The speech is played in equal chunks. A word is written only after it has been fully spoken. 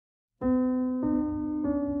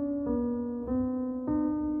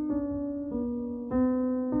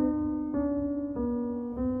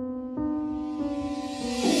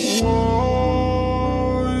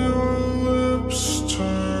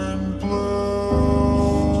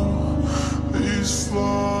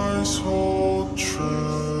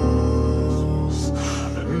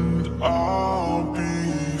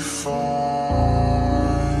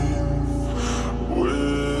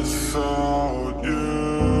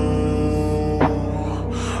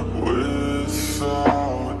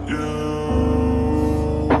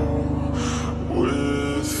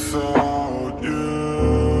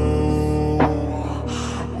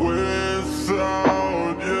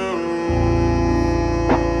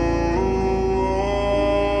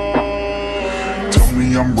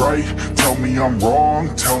I'm right, tell me I'm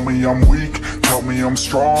wrong, tell me I'm weak, tell me I'm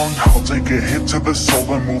strong. I'll take a hit to the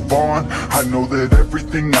soul and move on. I know that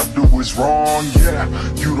everything I do is wrong. Yeah,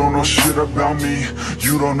 you don't know shit about me,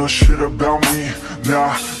 you don't know shit about me.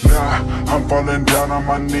 Nah, I'm falling down on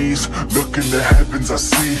my knees, look in the heavens I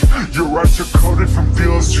see. Your eyes are coated from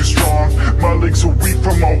feelings too strong. My legs are weak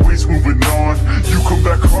from always moving on. You come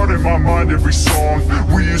back hard in my mind every song.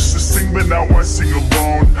 We used to sing but now I sing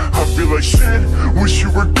alone. I feel like shit, wish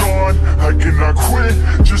you were gone. I cannot quit,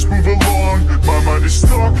 just move along. My mind is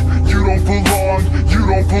stuck, you don't belong, you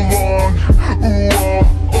don't belong. Ooh, oh,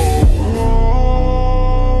 oh.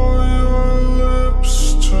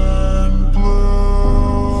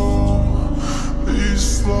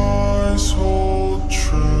 Lies hold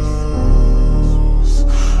truth,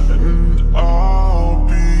 and I'll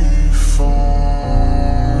be fine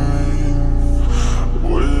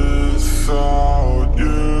without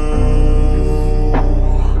you,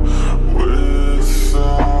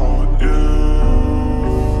 without you,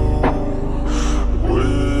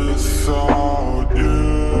 without you,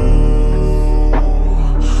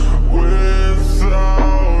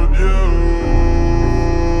 without you.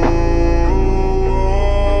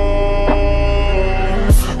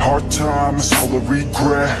 Hard times full of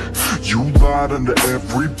regret, you lied under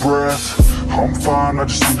every breath. I'm fine, I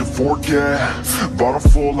just need to forget. Bottle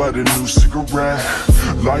full, light a new cigarette.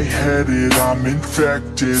 Lightheaded, I'm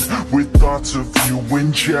infected with thoughts of you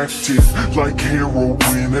injected, like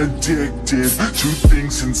heroin addicted to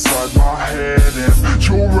things inside my head. And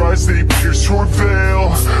your eyes, they pierce your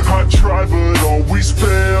veil. I try but always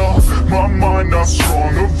fail. My mind not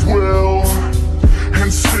strong of will,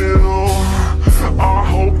 and still I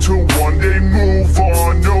hope to one day move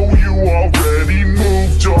on. Know you already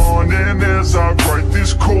moved on. And as I write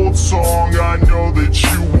this cold song,